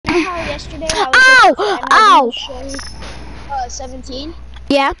yesterday. I was looking for Ow! MLB Show 17.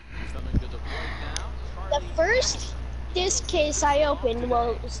 Yeah. The first disc case I opened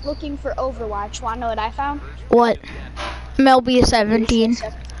was looking for Overwatch. Wanna know what I found? What? MLB 17.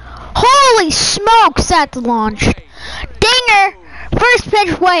 Holy smokes, that's launched. Dinger! First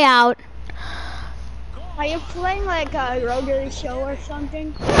pitch way out. Are you playing like a Roger Show or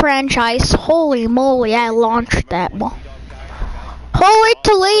something? Franchise. Holy moly, I launched that ball. Holy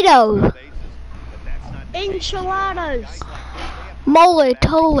Toledo. Enchiladas. Moly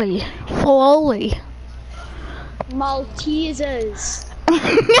toly. Flowly. Maltesers.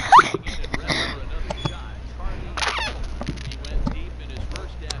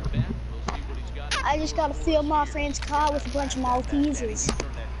 I just gotta fill my friend's car with a bunch of Maltesers.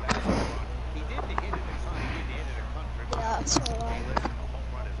 Yeah, so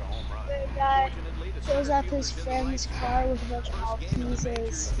the guy fills up his friend's car with a bunch of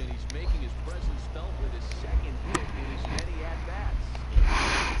Maltesers.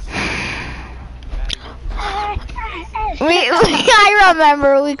 I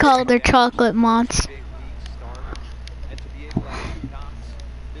remember we called her chocolate moths.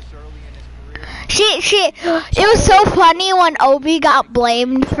 It was so funny when Obi got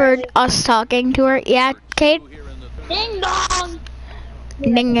blamed for us talking to her. Yeah, Kate? Ding dong!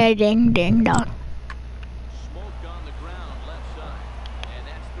 Ding a ding ding dong.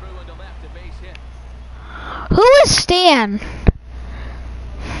 Who is Stan?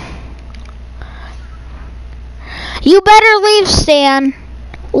 You better leave, Stan.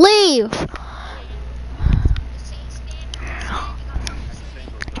 Leave.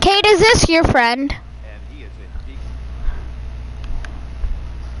 Kate, is this your friend?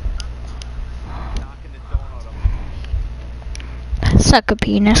 Suck a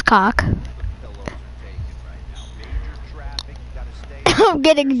penis cock. I'm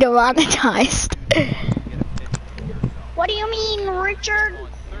getting demonetized. What do you mean, Richard?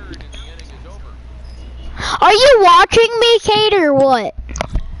 Are you watching me, Kate, or what?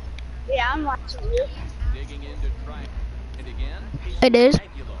 Yeah, I'm watching you. It is.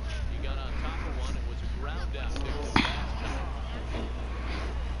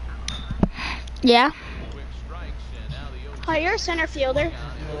 Yeah. Oh, you're a center fielder.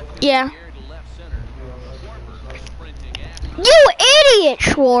 Yeah. You idiot,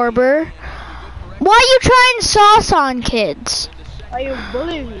 Schwarber. Why are you trying sauce on kids? Are you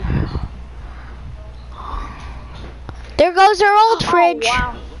bullying me? There goes our old fridge.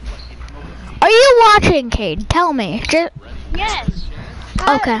 Wow. Are you watching, Cade? Tell me. Yes.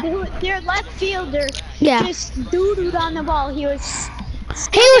 Okay. Their left fielder just doo-dooed on the ball. He was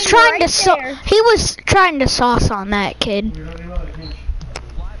trying to sauce on that kid.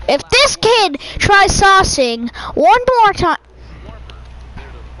 If this kid tries saucing one more time,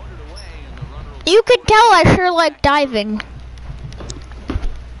 you could tell I sure like diving.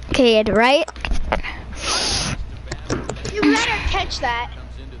 Kid, right? You better catch that.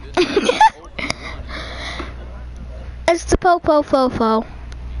 It's the po-po-fo-fo.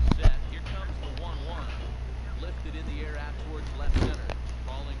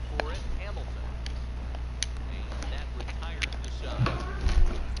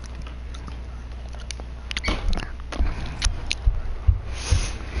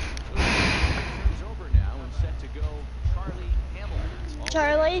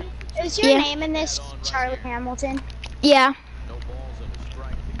 Charlie, is your name in this Charlie Hamilton? Yeah.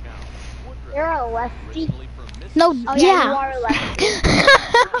 You're a lefty? No, oh, yeah. You are a lefty.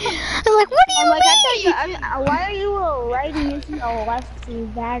 I'm like, what do you mean? Why are you a righty using a lefty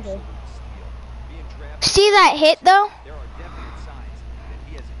bagger? See that hit, though?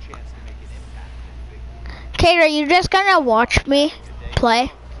 Kate, are you just gonna watch me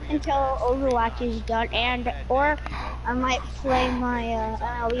play? Until Overwatch is done, or I might play my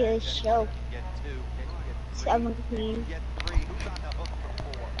MLB Show 17.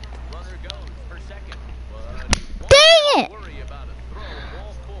 Dang it!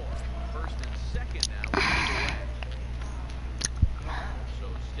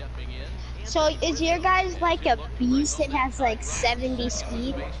 So is your guys like a beast that has like 70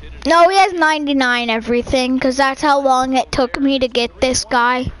 speed? No, he has 99 everything, because that's how long it took me to get this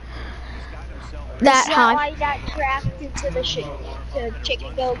guy. That high. Why you got drafted to the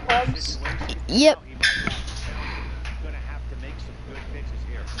Chicken Go Cubs? Yep.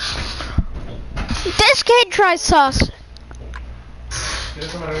 This kid tries sauce.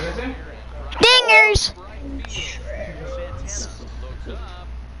 Dingers!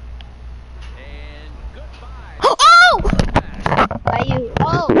 Oh! By you.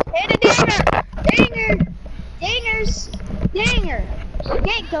 Oh, hit a dinger! Dinger! Dingers! Dinger!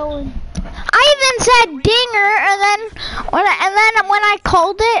 Get going. I even said dinger, and then when I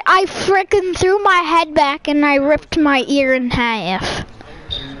called it, I frickin' threw my head back and I ripped my ear in half.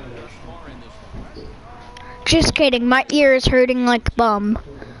 Just kidding, my ear is hurting like a bum.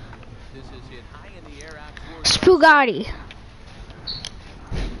 Spugatti.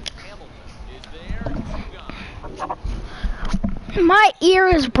 My ear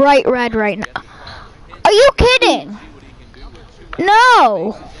is bright red right now. Are you kidding?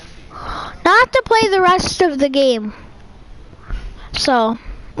 No. Not to play the rest of the game. So,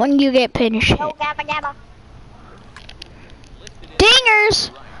 when you get finished.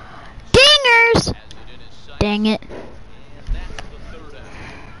 Dingers! Dingers! Dang it.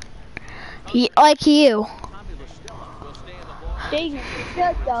 Like you. Dang,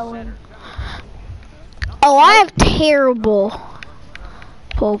 get going. Oh, I have terrible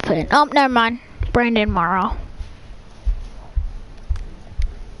bullpen. Oh, never mind. Brandon Morrow.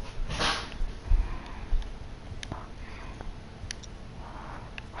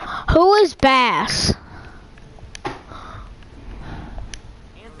 Who is Bass?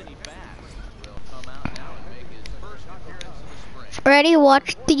 Ready?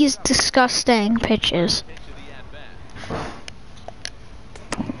 Watch these disgusting pitches.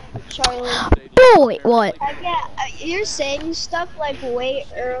 Charlie. Boy, what? You're saying stuff like way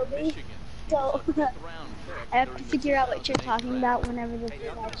early, so I have to figure out what you're talking about whenever the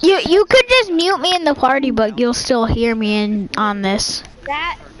You could just mute me in the party, but you'll still hear me on this.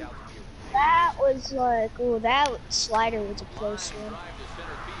 That was like, oh, that slider was a close one.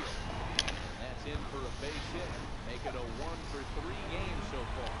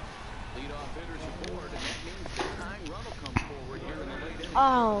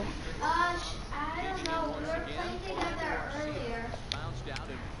 Oh. I don't know. We were playing together earlier. Bounced out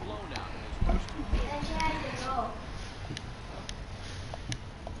and flown out in his first 2 games. And she had to go.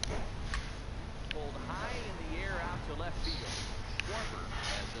 Pulled high in the air out to left field. Schwarber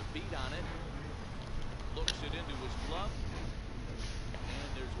has a beat on it. Looks it into his glove. And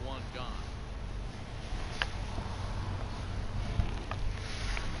there's one gone.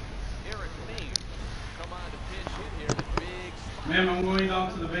 Eric Thames come on to pitch in here. The big spot. Ma'am, I'm going down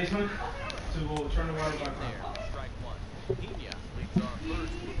to the basement to turn the water back There, on. strike one. Pena leads off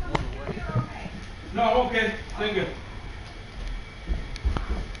first with one away. No, okay. Thank you.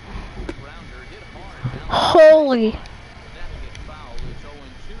 Grounder hit hard down the Holy. that'll get foul. It's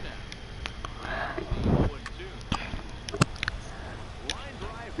 0-2 now. 0-2. Line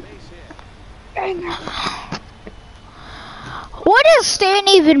drive base hit. What is Stan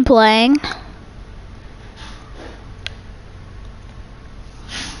even playing?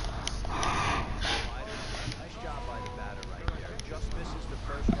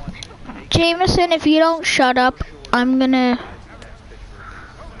 Jameson, if you don't shut up, I'm gonna...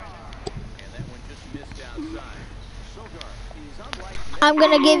 I'm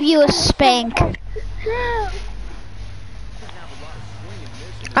gonna give you a spank.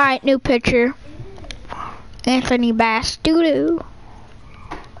 Alright, new pitcher. Anthony Bass. Doo-doo.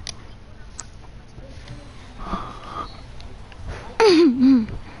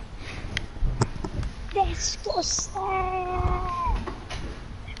 Disgusting.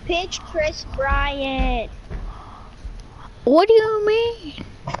 Pitch Chris Bryant. What do you mean?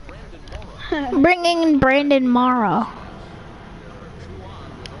 Bringing in Brandon Morrow.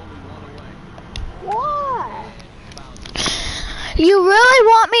 What? You really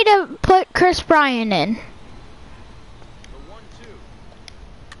want me to put Chris Bryant in?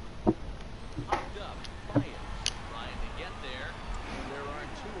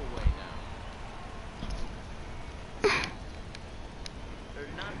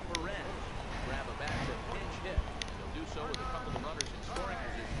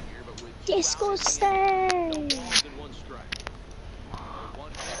 Disgusting.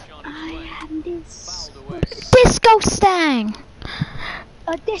 I am this. Disgusting.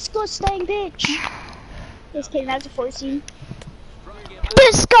 A disgusting bitch. Just kidding, that's a 4-seam.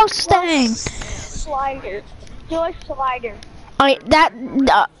 Disgusting. Slider. Do a slider.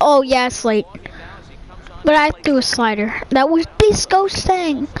 Oh yeah, slate. But I threw a slider. That was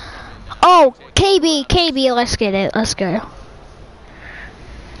disgusting. Oh, KB, let's get it. Let's go.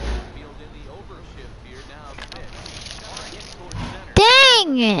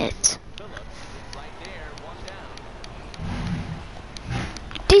 Dang it!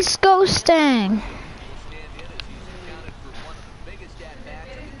 Disgusting.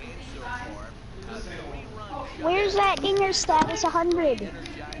 Where's that dinger status 100?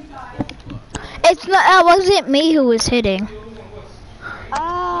 It's not. That wasn't me who was hitting.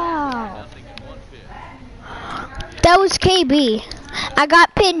 Oh. That was KB. I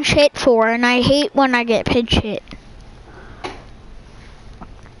got pinch hit for, and I hate when I get pinch hit.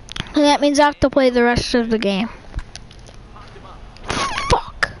 And that means I have to play the rest of the game.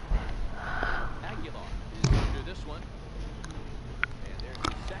 Fuck. Aguilar is under this one. And there's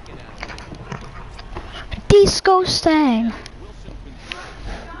the second athlete. Disco Stang. Wilson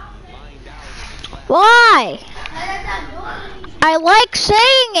lined out in his last. Why? I like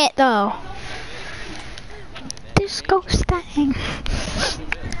saying it though. Disco Stang.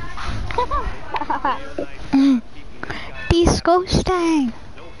 Disco Stang.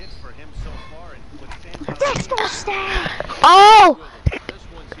 Disco Stang. Oh!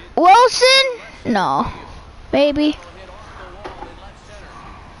 Wilson? No. Baby.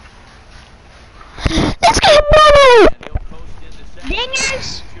 Let's get moving!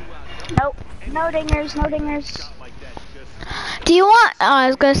 Dingers. Nope. No dingers. No dingers. Do you want? I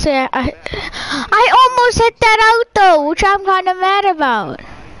was gonna say I almost hit that out though, which I'm kind of mad about.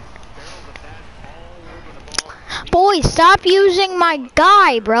 Boy, stop using my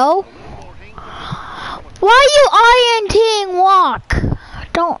guy, bro. Why you INTing walk?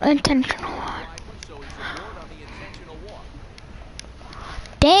 Don't intentional walk.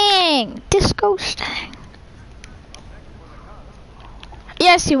 Dang, Disco Stang.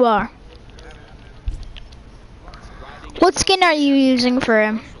 Yes, you are. What skin are you using for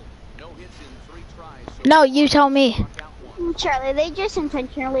him? No, you tell me. Charlie, they just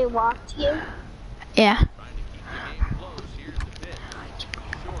intentionally walked you. Yeah.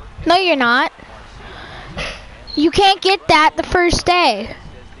 No, you're not. You can't get that the first day.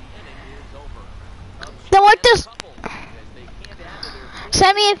 Then what does...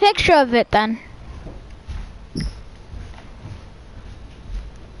 Send me a picture of it then.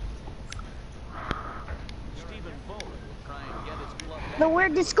 The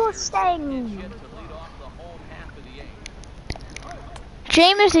word Disco Stang.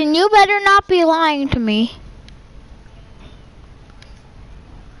 Jameson, you better not be lying to me.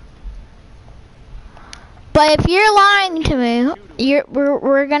 But if you're lying to me,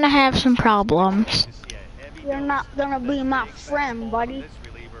 we're gonna have some problems. You're not gonna be my friend, buddy.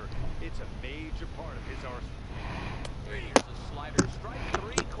 It's a major part of his arsenal. Here's a slider,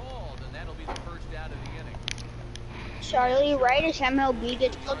 strike 3 called, and that'll be the first out of the inning. Charlie, right as MLB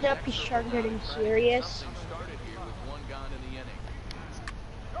gets filled up, you start getting serious. Something started here with 1 gone in the inning.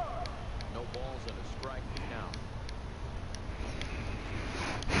 No balls and a strike to count.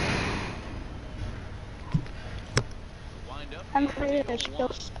 Wind up. I'm pretty sure still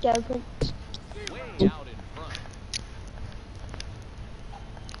stubborn. Way out in front.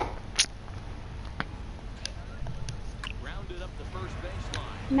 Rounded up the first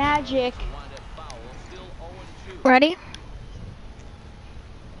baseline. Magic. Wind up foul. Still 0-2. Ready?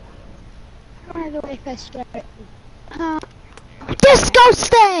 By the way, if I start. Disco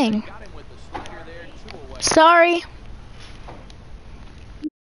Stang! Got him with the slider there, 2 away. Sorry.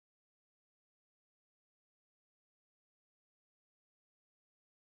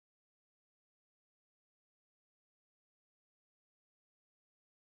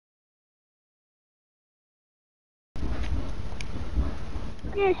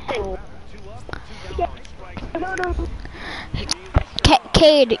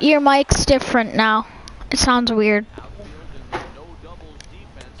 Cade, your mic's different now. It sounds weird. No doubles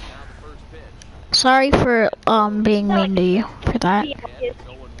defense, now the first pitch. Sorry for being mean to you for that. It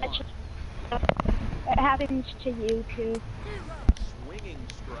happens to you too. Swinging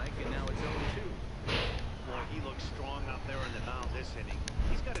strike, and now it's 0-2. Boy, he looks strong out there on the mound this inning.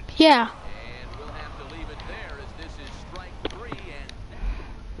 He's got a Yeah. And we'll have to leave it there as this is strike 3,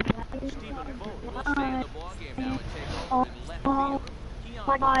 and Stephen Vogt will stay in the ballgame now and take over in left field. Keon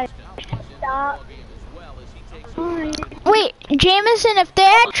Watts now was in the ballgame as well as he takes over. Wait, Jameson, if they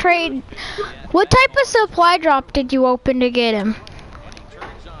had trade, what type of supply drop did you open to get him? And he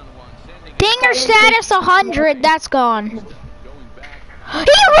turns on one, sending it Dinger status 100, that's gone. going back.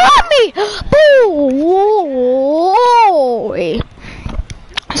 He robbed me! Boy!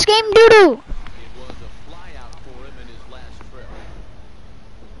 This game doo-doo. It was a flyout for him in his last trip.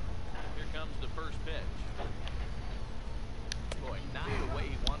 Here comes the first pitch. Boy, not the way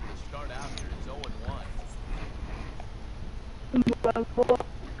he wanted to start out here. It's 0-1.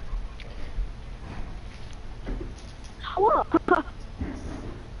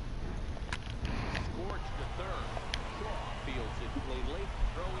 Scorch to third. Shaw fields it. Play late.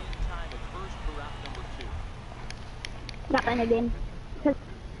 Throw in time at first for out number 2. Not gonna again. Because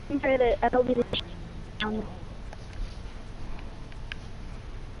I'm sure that I'll be the We'll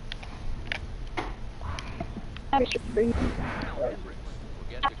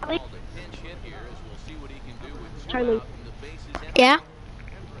get to call the pinch hit here as we'll see what he can do with 2 Charlie. out in the Yeah.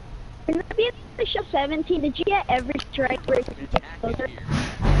 In the Bishop 17, did you get every strike where you get closer?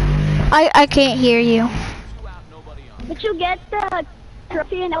 I can't hear you. Did you get the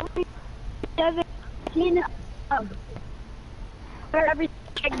trophy in every 17? Where every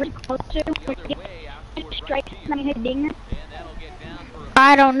strike was closer, where you get strikes and I hit a dinger?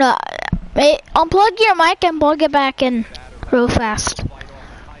 I don't know. Hey, unplug your mic and plug it back in real fast.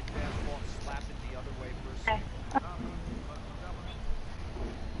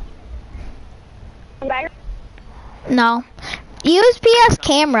 No. Use PS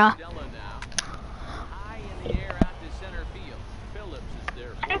camera.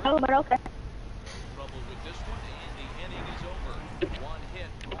 Oh, but okay. Trouble with this one, and the inning is over. One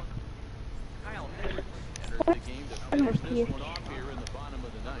hit. Kyle Hendricks enters the game to finish this one off here in the bottom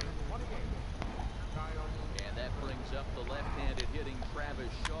of the ninth. And that brings up the left-handed hitting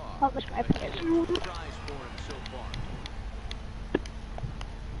Travis Shaw. Tries for him so far.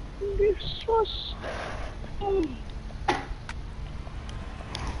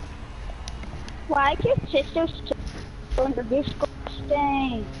 Why is your sister still in the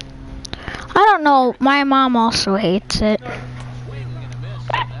disgusting? I don't know. My mom also hates it. Swing and a miss,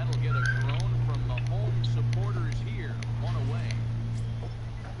 and that'll get a groan from the home supporters here. One away.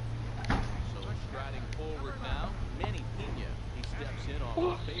 So striding forward now, Manny Pena. He steps in off a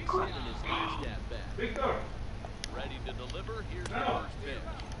base hit in his last at-bat. Ready to deliver. Here's the first pitch.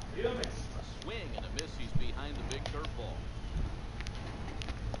 A swing and a miss. He's behind the big curveball.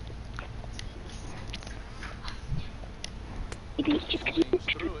 Swings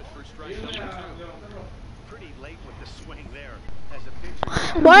through it for strike number 2. Pretty late with the swing there. As a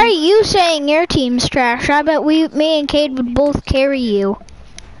pitcher, Why are you saying your team's trash? I bet me and Cade would both carry you.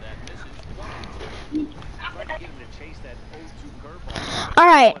 That misses 1-2. tried to get him to chase that 0-2 curveball.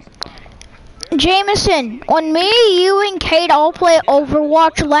 Alright. Jameson, when me, you, and Cade all play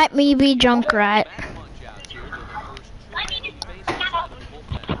Overwatch, let me be Junkrat. Punch out here to the first 20 bases out of the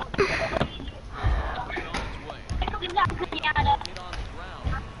bullpen. Hit on its way. Hit on the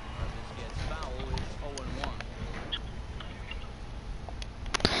ground. This gets foul. It's 0-1.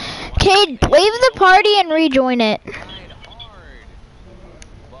 Cade, leave the party and rejoin it. Tried hard.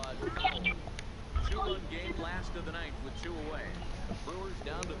 But 2-run game last of the ninth with 2 away. The Brewers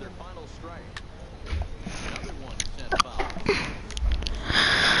down to their final strike. Another one sent foul.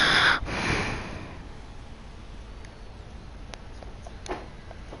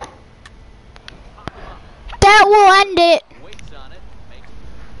 That will end it. Waits on it. Makes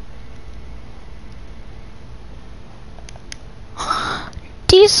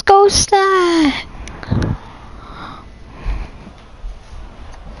Disco stack.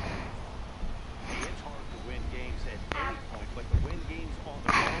 It's hard to win games at any point, but to win games on the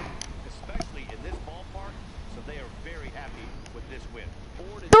road, especially in this ballpark, so they are very happy with this win.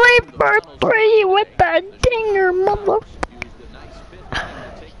 3 for 3 with that dinger, mother. used a nice fit to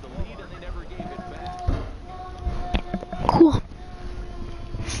take the lead, and they never gave it back. Cool.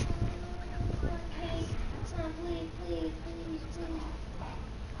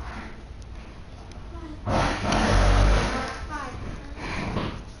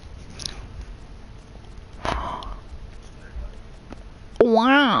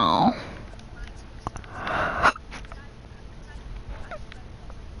 Wow.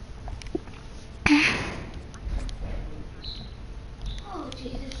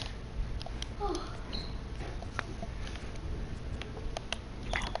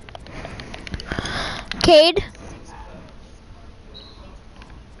 Cade.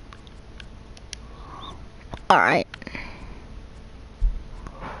 All right.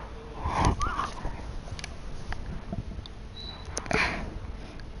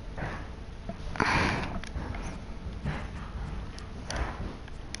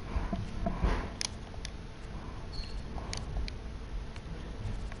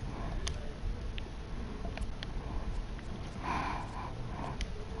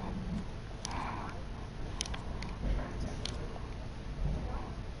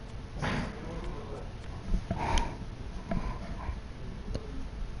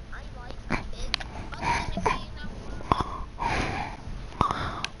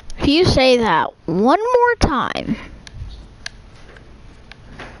 If you say that one more time.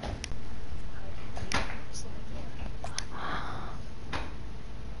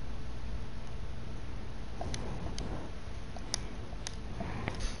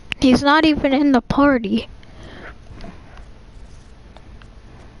 He's not even in the party.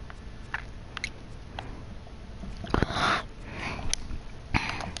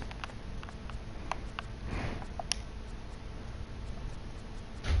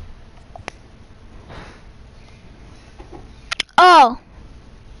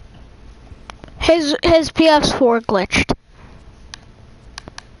 His PS4 glitched.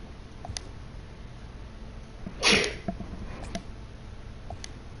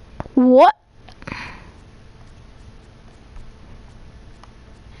 What?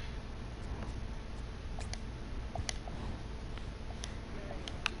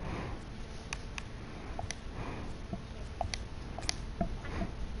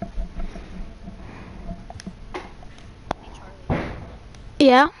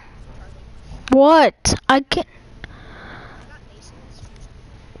 Yeah. What? I can't.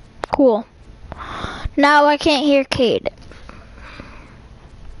 Cool. Now I can't hear Kate.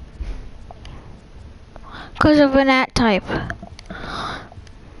 Because of an at type.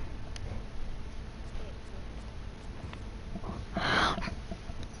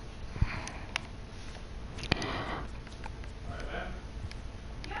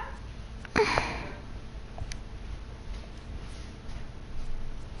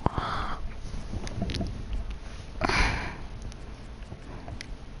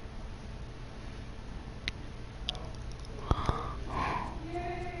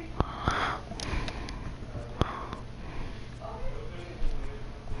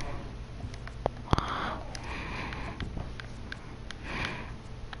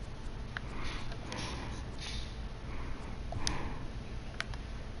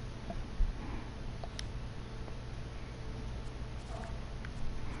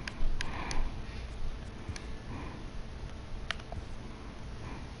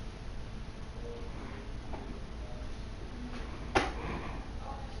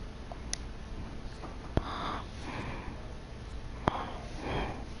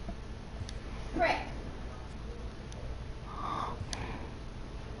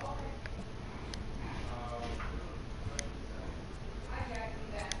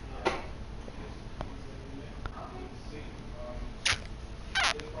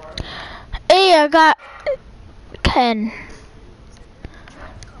 Hey, I got Ken.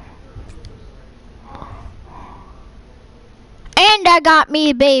 And I got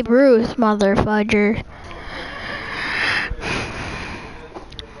me Babe Ruth, mother fudger.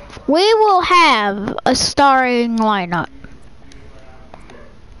 We will have a starring lineup.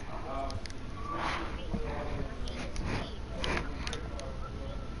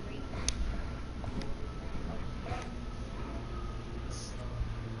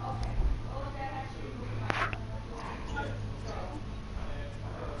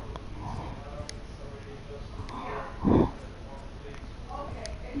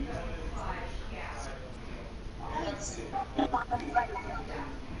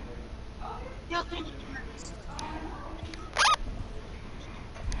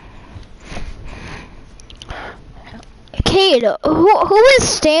 Kate, who is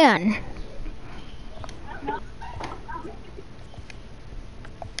Stan?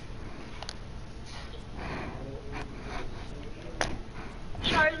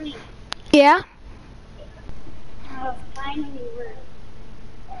 Charlie. Yeah? Finally worked.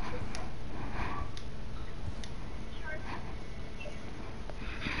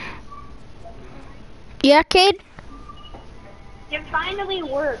 Yeah, Kate? It finally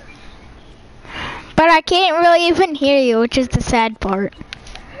worked. But I can't really even hear you, which is the sad part.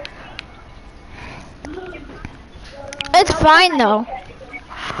 It's fine though.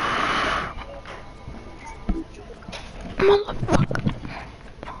 Motherfucker.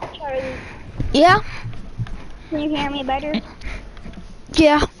 Charlie, Yeah? can you hear me better?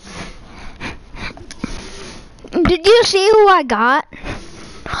 Yeah. Did you see who I got?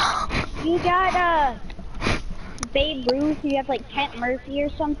 You got Babe Ruth. You have like Kent Murphy or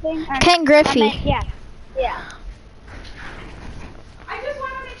something. Ken Griffey. Yeah. Yeah. I just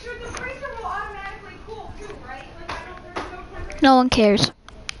want to make sure the bracer will automatically cool too, right? Like I don't, there's no point. No one cares.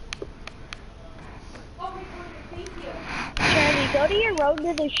 Okay, thank you. Charlie, go to your Road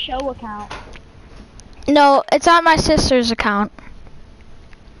to the Show account. No, it's on my sister's account.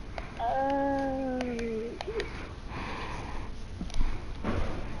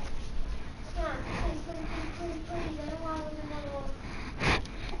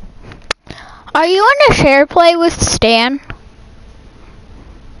 Are you in a share play with Stan?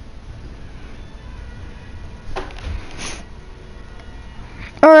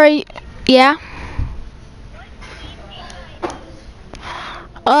 Or are you, yeah?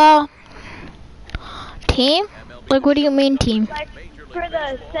 Team? Like, what do you mean team? Like for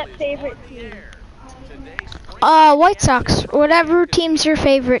the set favorite team. White Sox. Whatever team's your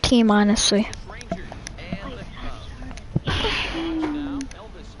favorite team, honestly.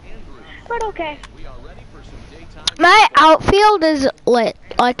 But okay. My outfield is lit.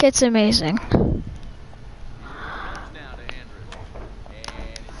 Like, it's amazing.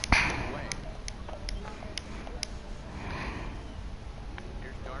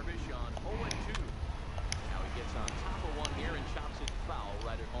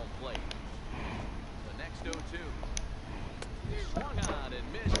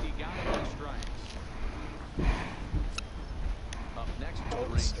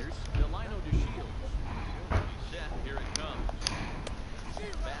 Shields. Rangers, Delino DeShields. He's set, here it comes.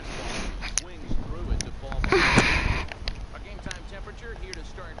 Fastball swings through it to fall behind. Our game time temperature here to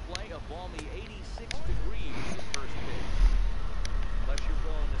start play, a balmy 86 degrees at first pitch. Unless you're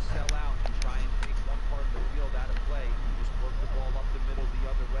willing to sell out and try and take one part of the field out of play, just work the ball up the middle the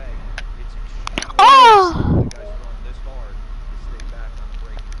other way. It's extremely Oh! the guys throwing this hard to stay back on the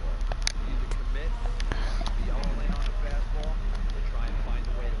breaking ball. You need to commit the yellow lane on the fastball or try and find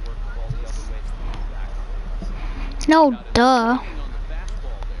a way to work the ball the other way so you get back on it. No, duh. On the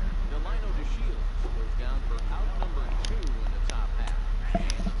fastball there, Delino DeShields goes down for out number 2 in the top half.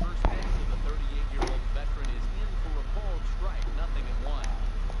 And the first pitch of the 38-year-old veteran is in for a called strike, 0-1.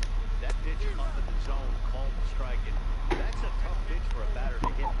 That pitch up in the zone called the strike, and that's a tough pitch for a batter to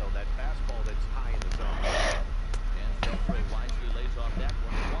hit, though. That fastball that's high in the zone. And Beltre wisely lays off that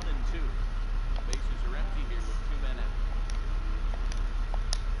one, 1-2. Bases are empty here with 2 men out.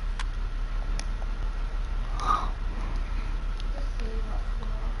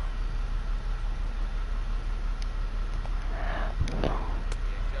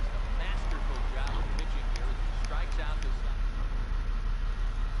 And just a masterful job of pitching here as he strikes out this time.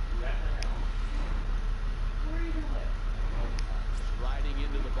 Riding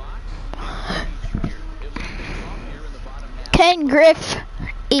into the box. Junior. It looks things off here in the bottom half. Ken Griff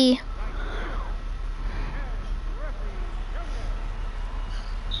E.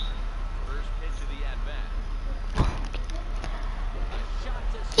 First pitch of the at-bat. A shot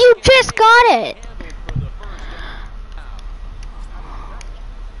to You second just base. got it. Handled for the first out.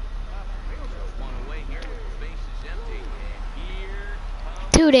 So one away here with the bases empty. And here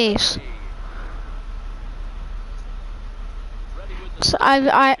comes 2 days. Ready with the So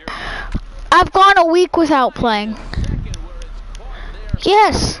I've gone a week without playing. second where it's caught there.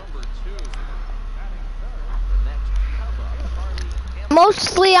 Yes. Number 2. The next come up, Harley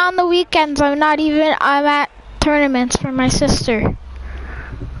Mostly on the weekends. I'm at tournaments for my sister.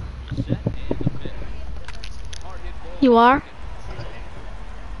 set and the pitch. Hard hit ball. You are?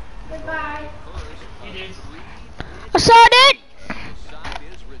 Goodbye. I saw it. Side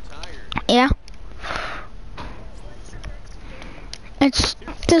is retired. Yeah. It's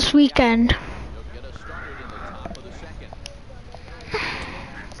this weekend. He'll get us started in the top of the second.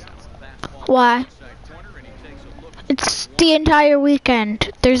 Fastball Why? inside corner, and he takes a look. It's the entire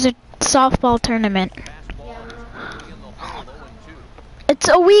weekend. There's a softball tournament. Fastball is quickly in the hole, 0-2. It's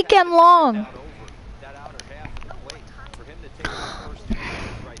a weekend long. Over that outer half of the plate for him to take the first pitch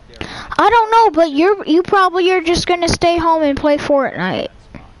right there. I don't know, but you probably are just gonna stay home and play Fortnite. Ran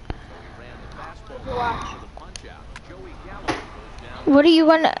the fastball for the punch out. Joey Gallo goes down. What are you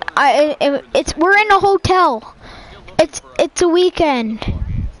gonna? We're in a hotel. It's a weekend.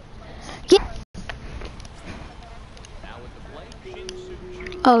 Yeah. Now with the plate, Shin-Soo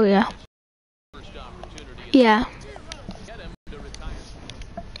Choo. Oh yeah. First opportunity. Yeah. Get him to retire.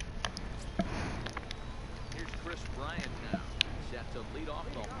 Here's Chris Bryant now. Set to lead off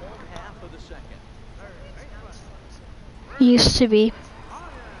the home half of the second. Used to be.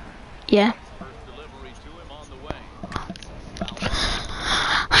 Yeah. First delivery to him on the way.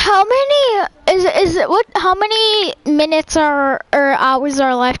 How many is it? What? How many minutes or hours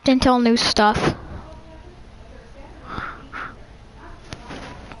are left until new stuff? The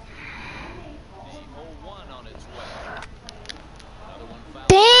 0-1 on its way. Another one fouled.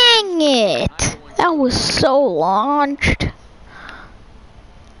 Dang it! That was so launched.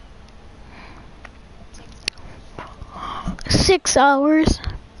 6 hours.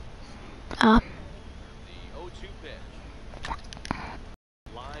 The 0-2 pitch.